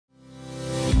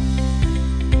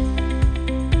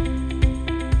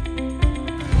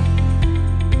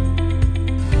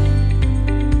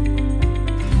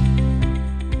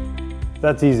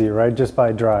That's easy, right? Just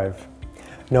by drive.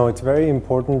 No, it's very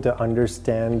important to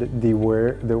understand the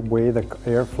way the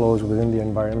air flows within the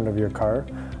environment of your car,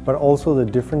 but also the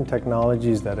different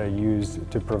technologies that are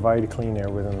used to provide clean air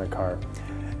within the car.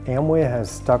 Amway has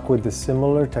stuck with the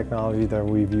similar technology that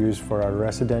we've used for our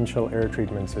residential air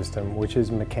treatment system, which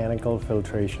is mechanical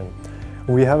filtration.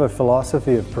 We have a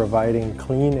philosophy of providing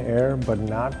clean air, but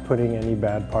not putting any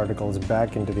bad particles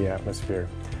back into the atmosphere.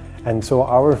 And so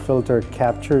our filter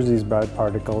captures these bad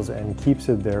particles and keeps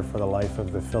it there for the life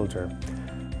of the filter.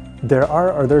 There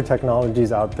are other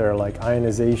technologies out there like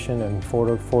ionization and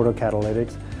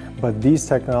photocatalytics, but these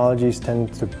technologies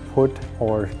tend to put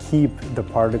or keep the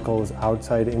particles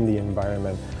outside in the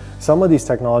environment. Some of these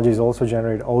technologies also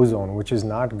generate ozone, which is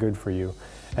not good for you.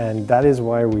 And that is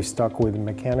why we stuck with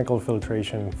mechanical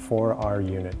filtration for our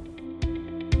unit.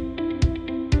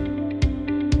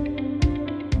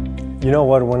 You know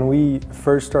what, when we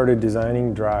first started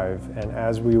designing Drive, and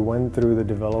as we went through the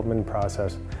development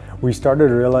process, we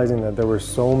started realizing that there were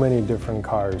so many different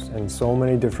cars and so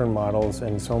many different models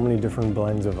and so many different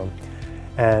blends of them.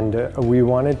 And we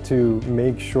wanted to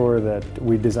make sure that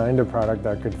we designed a product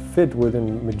that could fit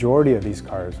within the majority of these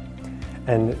cars.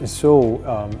 And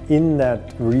so in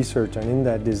that research and in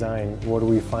that design, what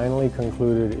we finally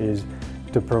concluded is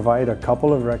to provide a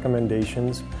couple of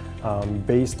recommendations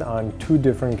based on two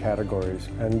different categories.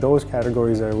 And those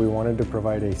categories are we wanted to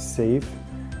provide a safe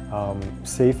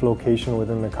location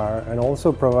within the car and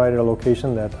also provide a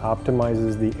location that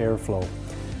optimizes the airflow.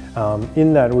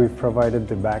 In that we've provided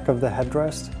the back of the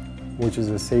headrest, which is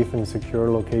a safe and secure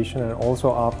location and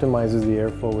also optimizes the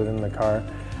airflow within the car,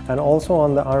 and also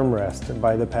on the armrest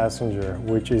by the passenger,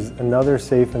 which is another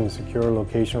safe and secure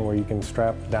location where you can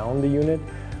strap down the unit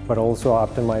but also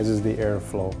optimizes the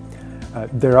airflow.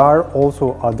 There are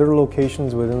also other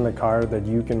locations within the car that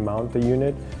you can mount the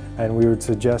unit, and we would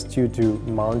suggest you to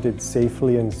mount it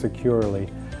safely and securely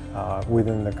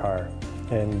within the car.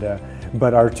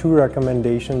 But our two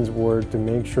recommendations were to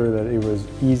make sure that it was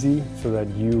easy so that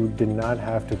you did not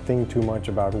have to think too much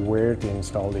about where to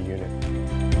install the unit.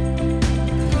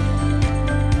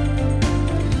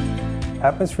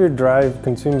 Atmosphere Drive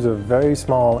consumes a very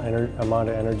small amount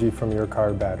of energy from your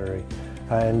car battery.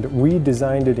 And we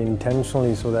designed it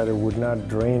intentionally so that it would not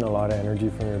drain a lot of energy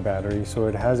from your battery. So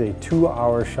it has a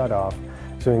 2-hour shutoff.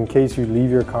 So in case you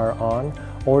leave your car on,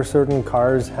 or certain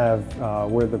cars have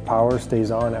where the power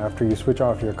stays on after you switch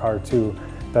off your car too,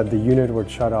 that the unit would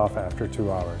shut off after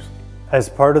 2 hours. As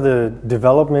part of the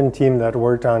development team that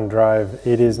worked on Drive,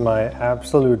 it is my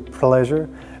absolute pleasure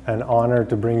and honor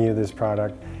to bring you this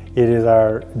product. It is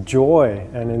our joy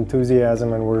and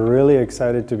enthusiasm, and we're really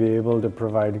excited to be able to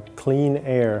provide clean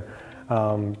air,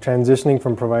 transitioning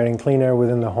from providing clean air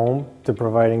within the home to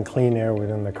providing clean air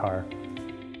within the car.